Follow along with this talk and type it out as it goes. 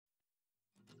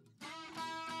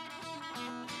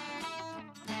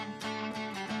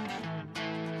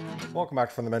Welcome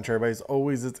back from the bench, everybody. As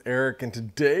always, it's Eric, and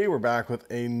today we're back with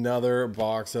another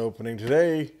box opening.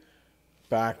 Today,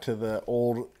 back to the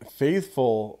old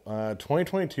faithful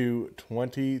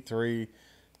 2022-23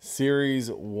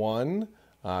 Series 1.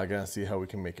 Gonna see how we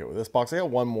can make it with this box. I got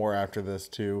one more after this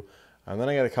too, and then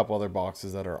I got a couple other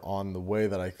boxes that are on the way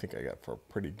that I think I got for a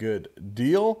pretty good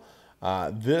deal.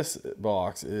 This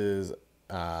box is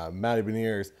Matty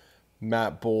Beniers,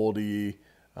 Matt Boldy,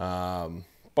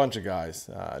 bunch of guys.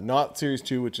 Not Series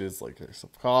 2, which is like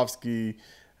Sapkowski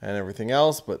and everything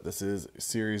else, but this is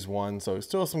Series 1, so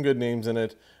still some good names in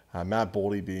it. Matt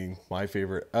Boldy being my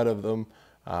favorite out of them.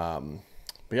 But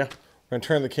yeah, we're going to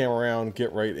turn the camera around,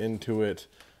 get right into it,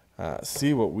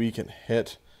 see what we can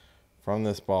hit from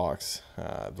this box.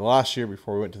 The last year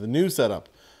before we went to the new setup,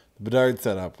 the Bedard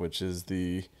setup, which is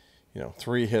the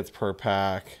 3 hits per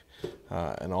pack,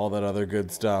 and all that other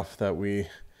good stuff that we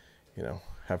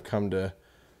have come to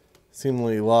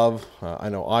seemingly love. I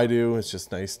know I do. It's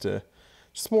just nice to,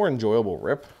 just more enjoyable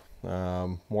rip.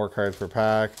 More cards per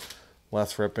pack,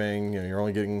 less ripping. You're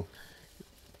only getting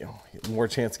more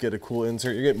chance to get a cool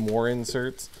insert. You get more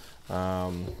inserts.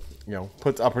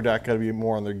 Puts Upper Deck got to be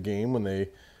more on their game when they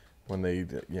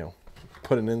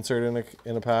put an insert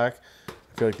in a pack.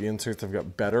 I feel like the inserts have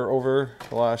got better over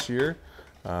the last year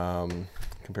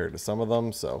compared to some of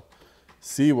them. So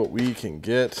see what we can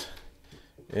get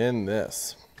in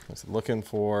this. Looking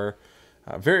for,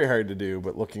 very hard to do,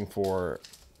 but looking for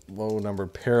low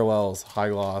numbered parallels, high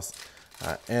gloss,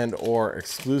 and or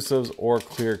exclusives or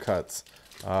clear cuts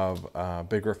of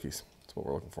big rookies. That's what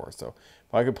we're looking for. So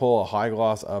if I could pull a high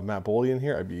gloss of Matt Boldy in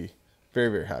here, I'd be very,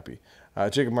 very happy.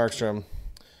 Jacob Markstrom,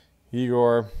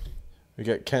 Igor, we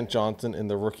get Kent Johnson in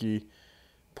the rookie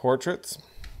portraits.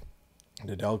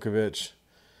 Nedeljkovic.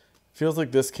 Feels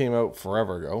like this came out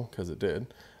forever ago, because it did.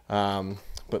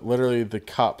 But literally the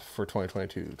cup for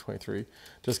 2022-23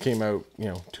 just came out,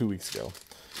 2 weeks ago.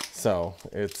 So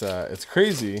it's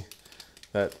crazy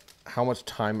that how much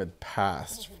time had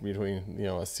passed between,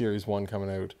 a Series 1 coming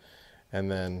out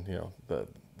and then,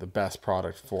 the best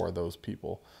product for those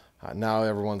people. Now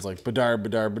everyone's like Bedard,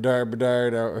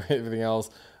 everything else.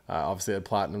 Obviously had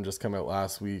Platinum just come out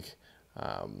last week,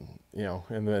 and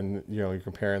then, you're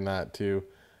comparing that to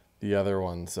the other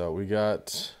one. So we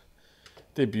got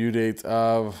debut dates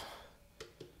of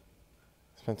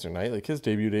Spencer Knight. Like, his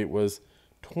debut date was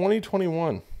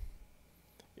 2021.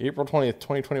 April 20th,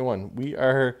 2021. We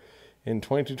are in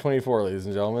 22-24, ladies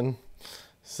and gentlemen.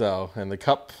 So, and the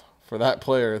cup for that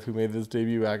player who made this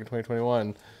debut back in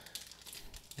 2021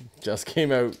 just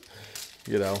came out,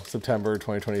 September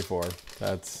 2024.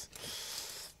 That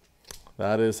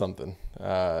is something.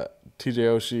 TJ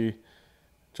Oshie,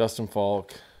 Justin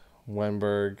Falk,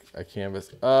 Wenberg, a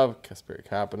canvas of Kasperi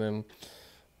Kapanen,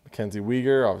 Mackenzie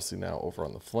Weegar, obviously now over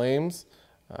on the Flames.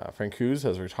 Frank Hughes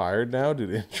has retired now due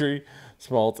to injury.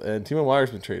 Schmaltz and Timo Meier's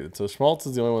been traded. So Schmaltz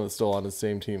is the only one that's still on his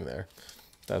same team there.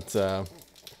 That's, yeah.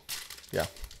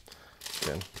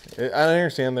 Again, I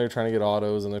understand they're trying to get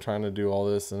autos and they're trying to do all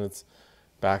this and it's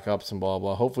backups and blah,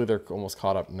 blah. Hopefully they're almost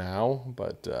caught up now.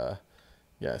 But,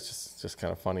 yeah, it's just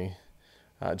kind of funny.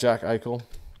 Jack Eichel,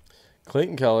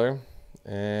 Clayton Keller,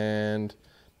 and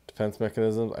defense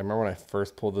mechanisms. I remember when I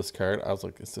first pulled this card, I was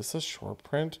like, is this a short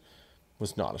print? It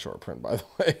was not a short print, by the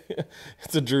way.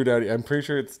 It's a Drew Doughty. I'm pretty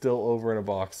sure it's still over in a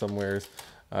box somewhere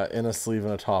in a sleeve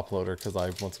and a top loader because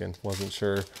I, once again, wasn't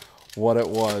sure what it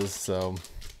was. So,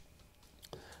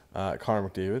 Connor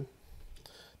McDavid,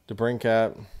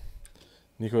 DeBrincat,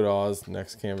 Nico Dawes.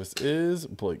 Next canvas is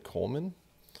Blake Coleman.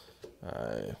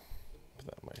 Put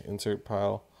that in my insert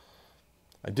pile.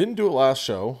 I didn't do it last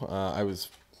show. I was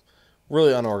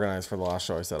really unorganized for the last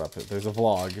show I set up. There's a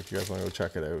vlog if you guys want to go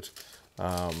check it out.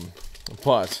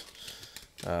 But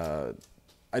I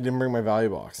didn't bring my value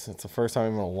box. It's the first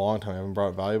time in a long time I haven't brought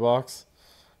a value box.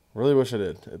 Really wish I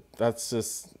did. That's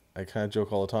just, I kind of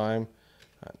joke all the time.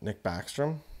 Nick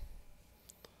Backstrom.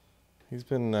 He's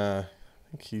been, I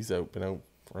think he's been out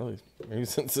really, maybe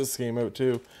since this came out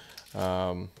too,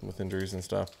 with injuries and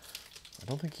stuff. I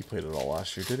don't think he played at all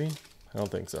last year, did he? I don't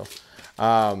think so.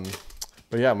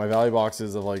 But yeah, my value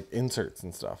boxes of like inserts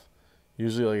and stuff.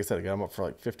 Usually, like I said, I get them up for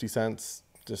like 50 cents.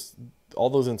 Just all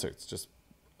those inserts. Just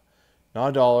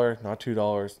not $1, not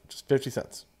 $2, just 50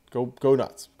 cents. Go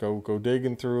nuts. Go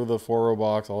digging through the 4-row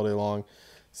box all day long.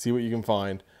 See what you can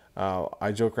find.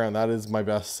 I joke around. That is my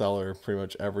best seller pretty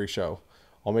much every show.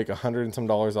 I'll make $100 and some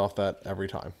off that every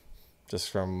time, just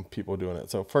from people doing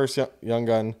it. So first, Young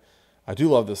Gun. I do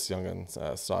love this Young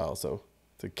Gun style. So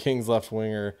the Kings left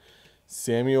winger,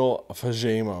 Samuel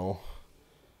Fajemo.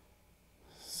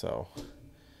 So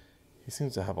he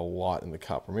seems to have a lot in the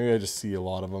cup, or maybe I just see a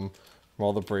lot of them from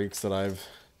all the breaks that I've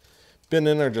been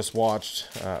in or just watched.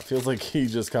 Feels like he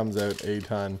just comes out a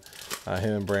ton,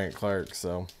 him and Brandt Clarke.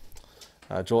 So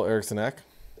Joel Eriksson-Ek,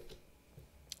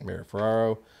 Mary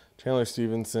Ferraro, Chandler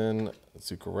Stevenson,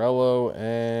 Zuccarello,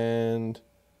 and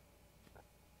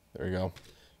there we go,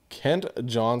 Kent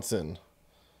Johnson.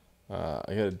 I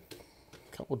got a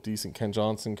couple decent Kent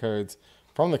Johnson cards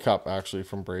from the cup, actually,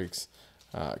 from breaks,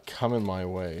 coming my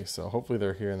way. So hopefully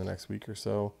they're here in the next week or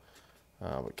so.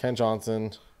 But Kent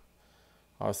Johnson,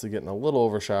 obviously getting a little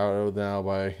overshadowed now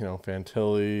by,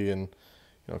 Fantilli and,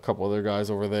 a couple other guys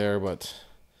over there. But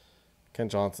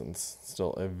Kent Johnson's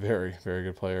still a very, very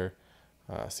good player.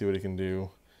 See what he can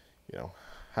do.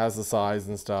 Has the size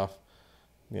and stuff,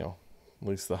 at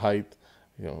least the height,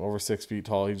 over 6 feet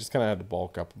tall. He just kind of had to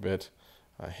bulk up a bit.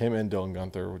 Him and Dylan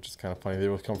Guenther, which is kind of funny. They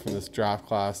both come from this draft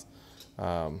class.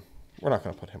 We're not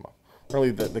going to put him up. We're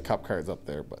going to leave the cup cards up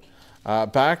there. But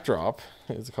backdrop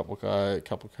is a couple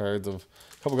cards of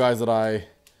a couple guys that I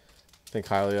think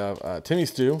highly of. Timmy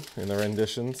Stu in the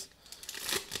renditions.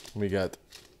 We got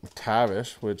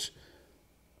Tavish, which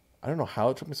I don't know how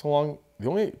it took me so long. The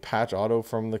only patch auto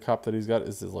from the cup that he's got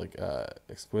is his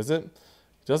exquisite.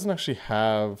 He doesn't actually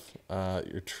have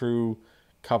your true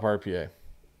cup RPA.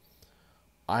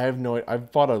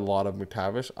 I've bought a lot of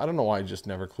McTavish. I don't know why I just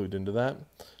never clued into that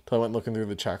until I went looking through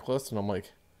the checklist, and I'm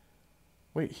like,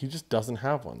 wait, he just doesn't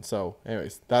have one. So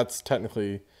anyways, that's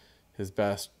technically his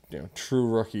best, true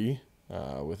rookie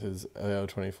with his LO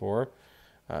 24.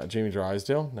 Jamie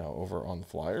Drysdale, now over on the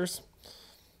Flyers.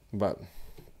 But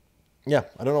yeah,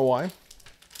 I don't know why.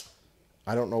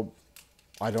 I don't know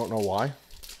why.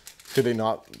 Could they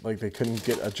not, they couldn't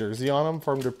get a jersey on him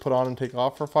for him to put on and take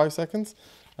off for 5 seconds?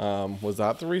 Was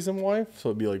that the reason why? So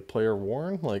it'd be player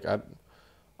worn? I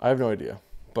have no idea.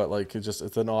 But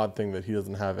it's an odd thing that he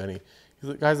doesn't have any. He's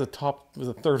the guy's a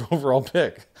 3rd overall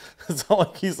pick. It's not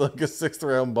like he's a 6th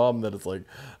round bum that it's we're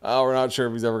not sure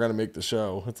if he's ever going to make the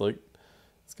show. It's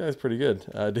this guy's pretty good.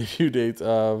 Debut dates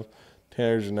of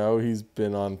Tanner Jeannot. He's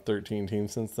been on 13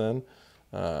 teams since then.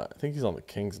 I think he's on the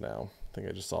Kings now. I think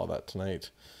I just saw that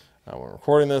tonight. We're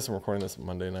recording this. I'm recording this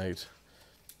Monday night.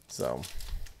 So,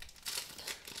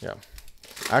 yeah.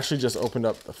 I actually just opened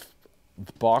up the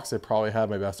box I probably had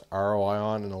my best ROI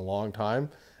on in a long time.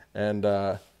 And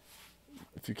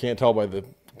if you can't tell by the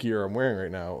gear I'm wearing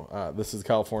right now, this is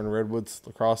California Redwoods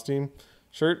lacrosse team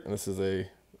shirt. And this is a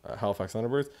Halifax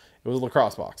Thunderbirds. It was a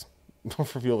lacrosse box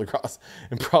for field lacrosse.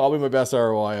 And probably my best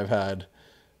ROI I've had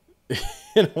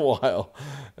in a while.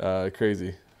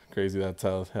 Crazy. That's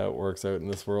how it works out in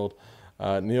this world.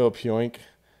 Neil Pionk.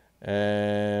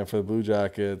 And for the Blue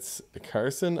Jackets,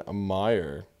 Carson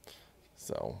Meyer.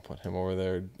 So put him over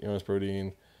there. Jonas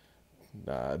Brodin,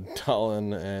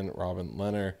 Dolan, and Robin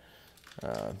Leonard.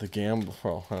 The gamble.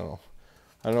 Well,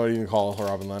 I don't know what you can call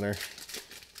Robin Leonard.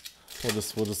 We'll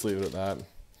just leave it at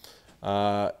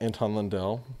that. Anton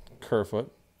Lundell,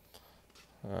 Kerfoot,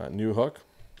 Newhook,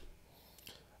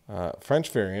 French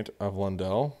variant of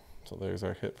Lundell. So there's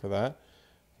our hit for that.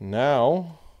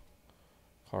 Now,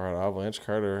 Colorado Avalanche,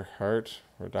 Carter Hart,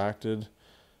 redacted,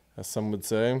 as some would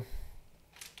say.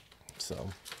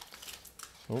 So,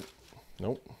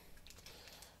 nope. I'm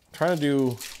trying to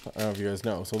do, I don't know if you guys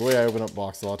know. So the way I open up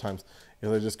boxes a lot of times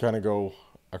is I just kind of go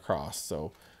across.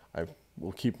 So I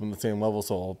will keep them the same level.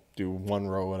 So I'll do one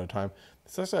row at a time.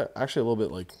 It's actually a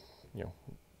little bit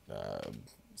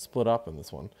split up in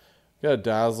this one. Got a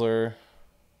Dazzler.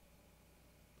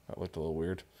 That looked a little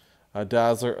weird. A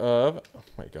Dazzler of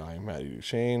my guy, Matty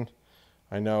Duchene.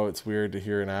 I know it's weird to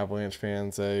hear an Avalanche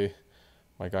fan say,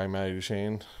 my guy, Matty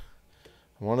Duchene.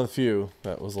 I'm one of the few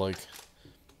that was like,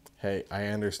 hey, I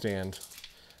understand.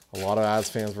 A lot of Avs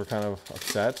fans were kind of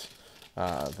upset.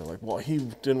 They're like, well, he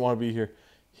didn't want to be here.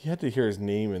 He had to hear his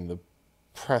name in the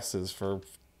presses for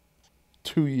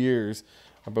 2 years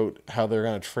about how they're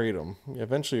going to trade him.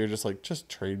 Eventually, you're just like, just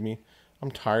trade me.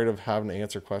 I'm tired of having to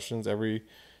answer questions every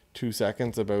 2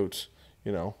 seconds about,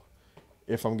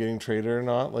 if I'm getting traded or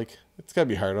not. It's got to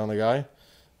be hard on the guy.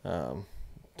 Dylan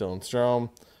Strome,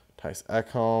 Tice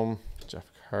Ekholm,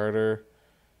 Jeff Carter,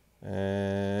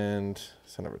 and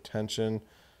center of attention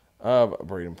of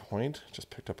Braden Point. Just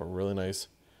picked up a really nice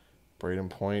Braden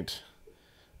Point.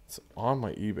 It's on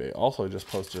my eBay. Also, I just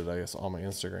posted it, I guess, on my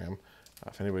Instagram.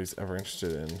 If anybody's ever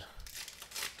interested in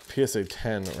PSA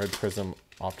 10 Red Prism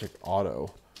Optic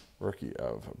Auto rookie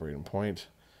of Braden Point.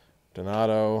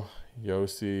 Donato,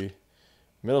 Yossi,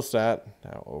 Middlestat,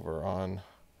 now over on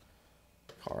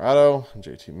Colorado,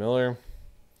 JT Miller.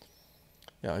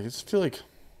 Yeah, I just feel like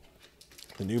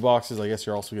the new boxes, I guess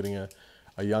you're also getting a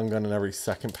young gun in every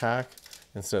second pack.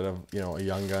 instead of, you know, a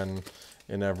young gun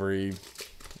in every,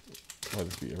 what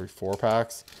would it be, every 4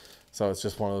 packs. So it's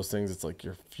just one of those things. It's like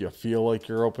you feel like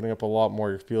you're opening up a lot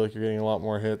more. You feel like you're getting a lot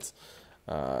more hits.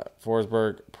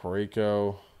 Forsberg,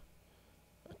 Parayko,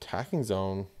 attacking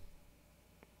zone.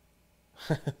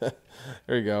 There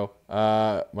you go.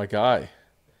 My guy,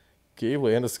 Gabe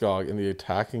Landeskog in the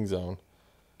attacking zone.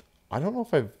 I don't know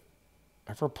if I've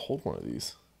ever pulled one of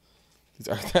these. These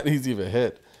aren't that easy of a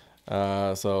hit.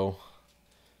 So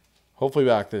hopefully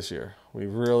back this year. We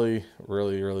really,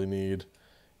 really, really need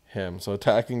him. So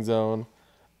attacking zone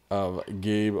of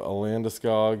Gabe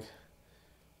Landeskog.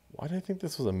 Why did I think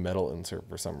this was a metal insert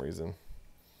for some reason?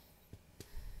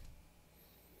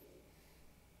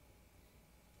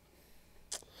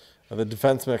 The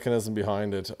defense mechanism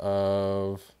behind it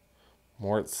of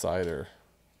Moritz Seider.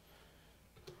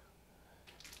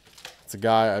 It's a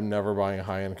guy I'm never buying a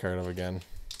high-end card of again.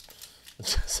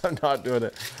 It's just, I'm not doing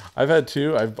it. I've had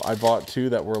 2. I bought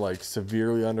 2 that were like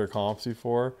severely under comps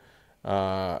before.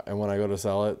 And when I go to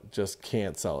sell it, just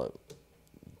can't sell it.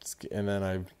 And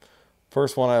then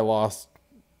first one I lost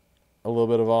a little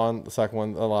bit of on. The second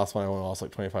one, the last one I only lost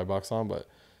like $25 on, but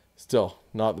still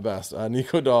not the best.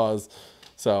 Nico Dawes.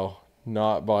 So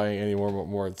not buying any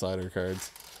more insider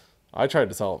cards. I tried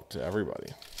to sell it to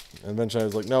everybody. And eventually I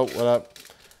was like, nope, what up?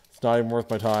 It's not even worth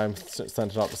my time.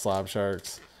 Sent it out to Slab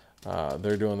Sharks.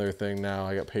 They're doing their thing now.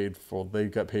 I got paid for. They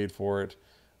got paid for it.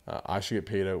 I should get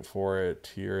paid out for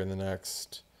it here in the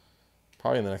next,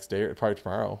 probably in the next day, or probably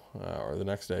tomorrow or the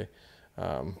next day.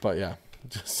 But yeah,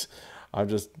 I'm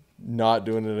just not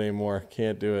doing it anymore.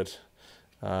 Can't do it.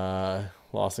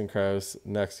 Lawson Krause,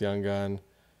 next young gun.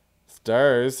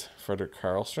 Stars, Frederick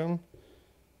Karlstrom.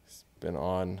 He's been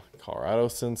on Colorado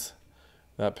since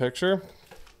that picture.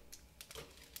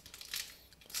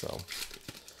 So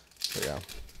yeah.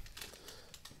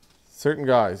 Certain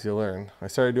guys you learn. I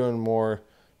started doing more,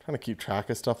 trying to keep track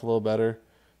of stuff a little better.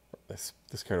 This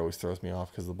card always throws me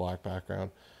off because of the black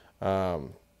background.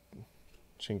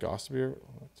 Shane Gostabeer,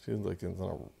 it feels like it's in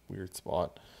a weird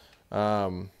spot.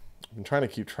 I've been trying to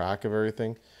keep track of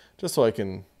everything just so I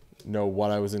can know what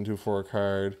I was into for a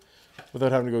card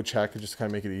without having to go check and just kind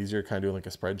of make it easier, kind of doing like a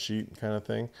spreadsheet kind of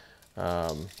thing.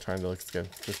 Trying to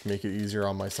just make it easier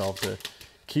on myself to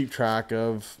keep track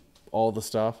of all the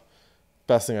stuff.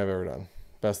 Best thing I've ever done.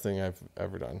 Best thing I've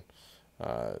ever done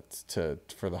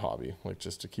for the hobby, like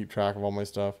just to keep track of all my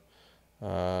stuff.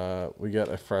 We got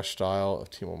a fresh style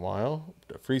of Timo Meyer,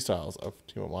 freestyles of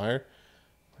Timo Meyer.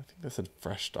 I think they said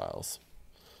fresh styles.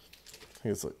 I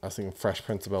think it's like, I was thinking Fresh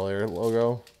Prince of Bel-Air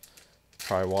logo.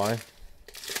 Probably why.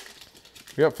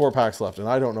 We got 4 packs left, and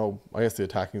I don't know. I guess the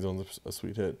attacking zone's a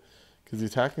sweet hit because the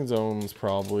attacking zone's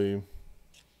probably.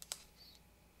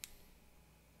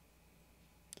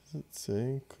 Does it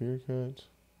say clear cut?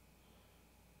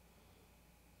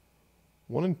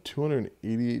 1 in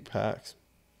 288 packs.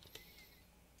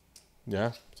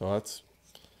 Yeah, so that's.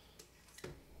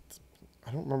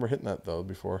 I don't remember hitting that though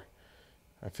before.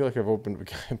 I feel like I've opened.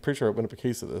 I'm pretty sure I opened up a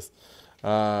case of this.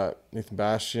 Nathan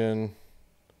Bastian.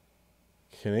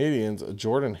 Canadians.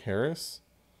 Jordan Harris.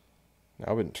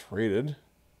 Now been traded.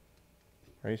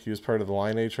 Right, he was part of the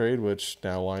Line A trade, which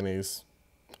now Line A's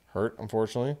hurt,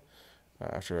 unfortunately,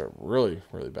 after a really,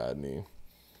 really bad knee.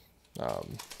 I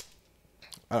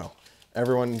don't know.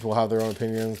 Everyone will have their own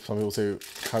opinions. Some people say,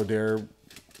 "How dare,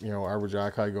 Arbor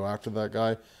Jacki go after that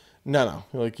guy?" No.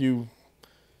 Like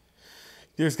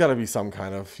there's got to be some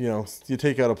kind of, you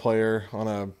take out a player on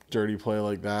a dirty play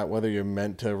like that, whether you're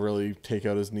meant to really take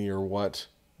out his knee or what,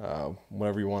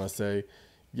 whatever you want to say,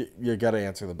 you got to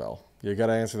answer the bell. You got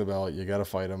to answer the bell. You got to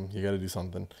fight him. You got to do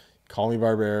something. Call me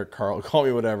barbaric, Carl, call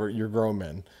me whatever. You're grown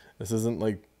men. This isn't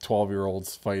like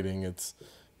 12-year-olds fighting. It's,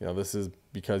 this is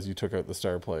because you took out the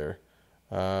star player.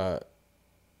 Travis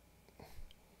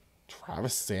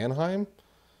Sanheim.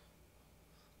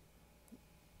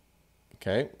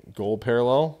 Okay, gold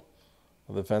parallel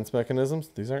of the defense mechanisms.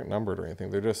 These aren't numbered or anything.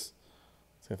 They're just,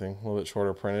 same thing, a little bit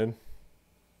shorter printed.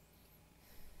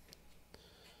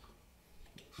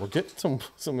 We'll get some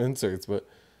inserts, but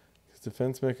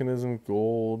defense mechanism,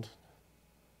 gold.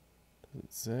 Does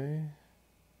it say?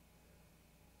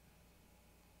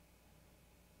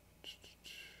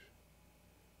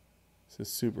 This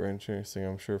is super interesting,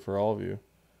 I'm sure, for all of you.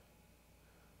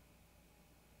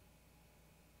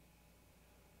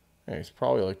 Yeah, he's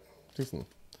probably like decent.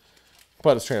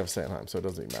 But it's Travis Sanheim, so it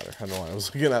doesn't even matter. I don't know why I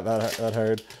was looking at that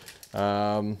hard.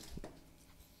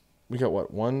 We got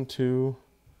what? 1, 2.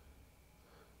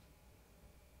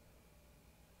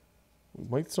 We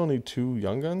might still need 2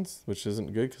 young guns, which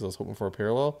isn't good because I was hoping for a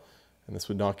parallel. And this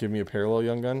would not give me a parallel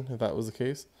young gun if that was the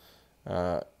case.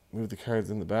 move the cards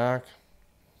in the back.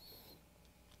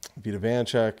 Vita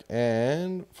Vanchek,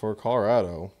 and for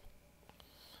Colorado,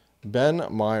 Ben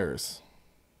Myers.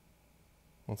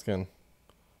 Once again,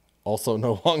 also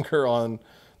no longer on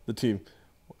the team.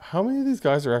 How many of these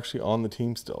guys are actually on the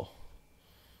team still?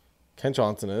 Kent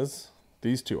Johnson is.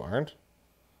 These two aren't.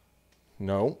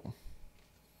 No.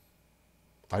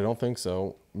 I don't think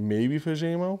so. Maybe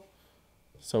Fujimo.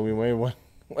 So we may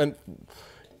went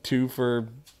 2 for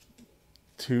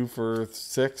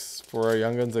 6 for our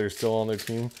young guns that are still on their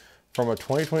team from a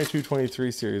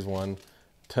 2022-23 Series 1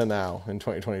 to now in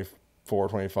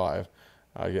 2024-25.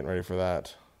 Getting ready for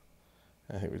that.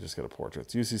 I think we just got a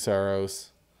portraits. UC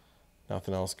Saros.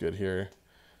 Nothing else good here.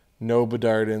 No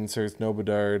Bedard inserts. No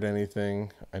Bedard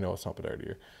anything. I know it's not Bedard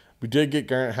here. We did get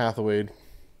Garnet Hathaway.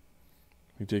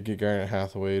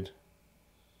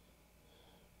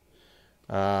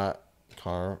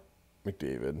 Connor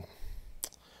McDavid.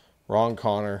 Wrong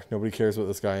Connor. Nobody cares about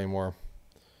this guy anymore.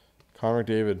 Connor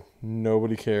McDavid.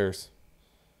 Nobody cares.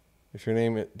 If your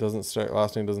name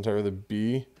last name doesn't start with a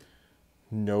B,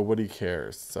 nobody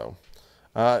cares. So,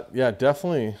 yeah,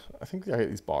 definitely. I think I get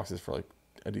these boxes for like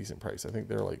a decent price. I think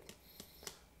they're like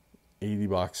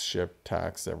 $80 ship,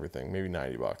 tax, everything, maybe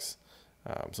 $90.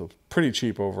 So pretty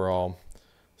cheap overall.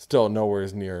 Still nowhere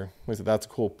near. Like I said, that's a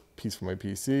cool piece for my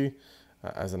PC.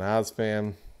 As an As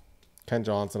fan, Kent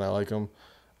Johnson, I like him.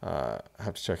 I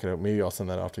have to check it out. Maybe I'll send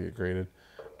that off to get graded.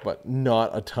 But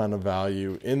not a ton of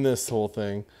value in this whole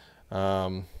thing,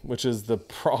 which is the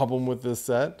problem with this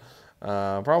set.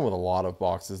 Problem with a lot of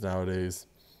boxes nowadays.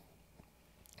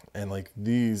 And like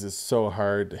these is so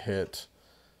hard to hit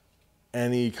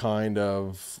any kind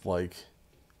of like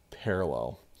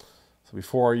parallel. So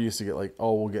before I used to get like,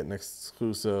 oh, we'll get an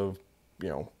exclusive, you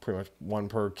know, pretty much one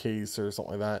per case or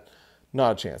something like that.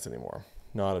 Not a chance anymore.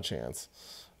 Not a chance.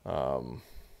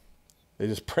 They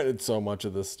just printed so much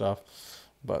of this stuff,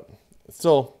 but it's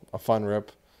still a fun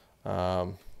rip.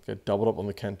 Get doubled up on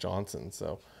the Kent Johnson.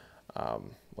 So, like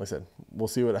I said, we'll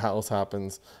see what else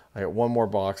happens. I got one more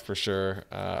box for sure,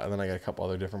 and then I got a couple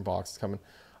other different boxes coming.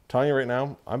 I'm telling you right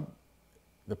now,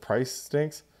 the price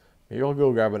stinks. Maybe I'll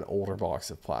go grab an older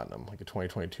box of Platinum, like a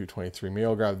 2022-23. Maybe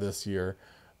I'll grab this year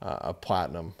a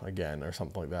Platinum again or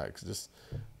something like that. Cause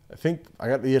I think I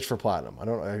got the itch for Platinum.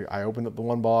 I opened up the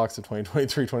one box of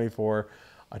 2023-24.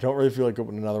 I don't really feel like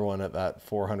opening another one at that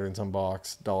 $400 and some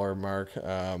dollar mark.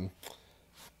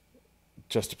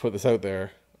 Just to put this out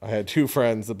there, I had two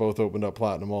friends that both opened up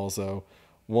Platinum also.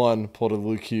 One pulled a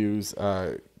Luke Hughes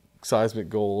Seismic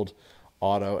Gold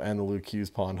auto and the Luke Hughes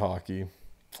Pond Hockey.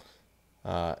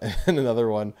 And another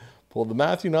one pulled the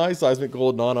Matthew Nye Seismic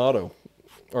Gold non-auto.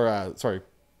 Or, sorry,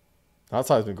 not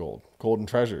Seismic Gold. Golden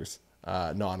Treasures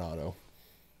non-auto.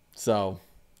 So,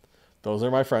 those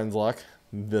are my friends' luck.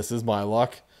 This is my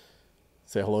luck.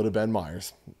 Say hello to Ben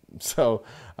Myers. So,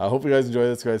 I hope you guys enjoy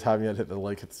this. If you guys haven't yet, hit the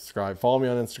like, hit the subscribe. Follow me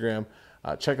on Instagram.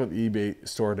 Check out the eBay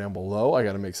store down below. I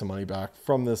got to make some money back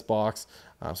from this box.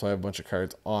 So I have a bunch of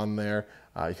cards on there.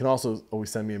 You can also always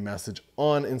send me a message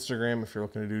on Instagram if you're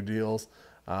looking to do deals.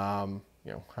 You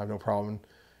know, I have no problem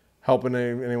helping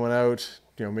anyone out,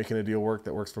 you know, making a deal work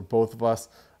that works for both of us,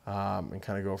 and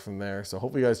kind of go from there. So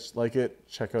hopefully you guys like it.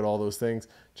 Check out all those things.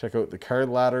 Check out the Card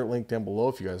Ladder link down below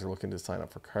if you guys are looking to sign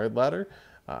up for Card Ladder,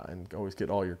 and always get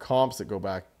all your comps that go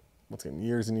back, once again,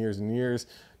 years and years and years.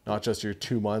 Not just your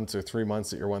 2 months or 3 months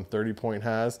that your 130 point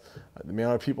has. The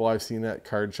amount of people I've seen at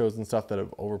card shows and stuff that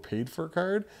have overpaid for a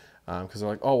card, because they're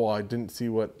like, oh, well, I didn't see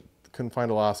couldn't find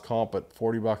a last comp, but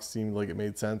 $40 seemed like it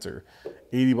made sense, or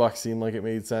 $80 seemed like it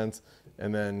made sense.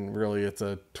 And then really it's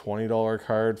a $20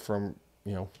 card from,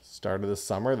 you know, start of the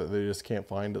summer that they just can't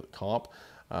find a comp.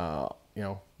 You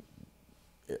know,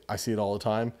 I see it all the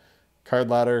time. Card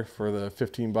Ladder for the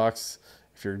 $15.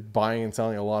 If you're buying and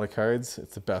selling a lot of cards,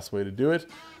 it's the best way to do it.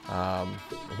 And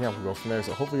yeah, we'll go from there.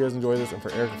 So hopefully you guys enjoy this. And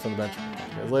for Eric from the bench, talk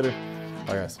to you guys later.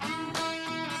 Bye, guys.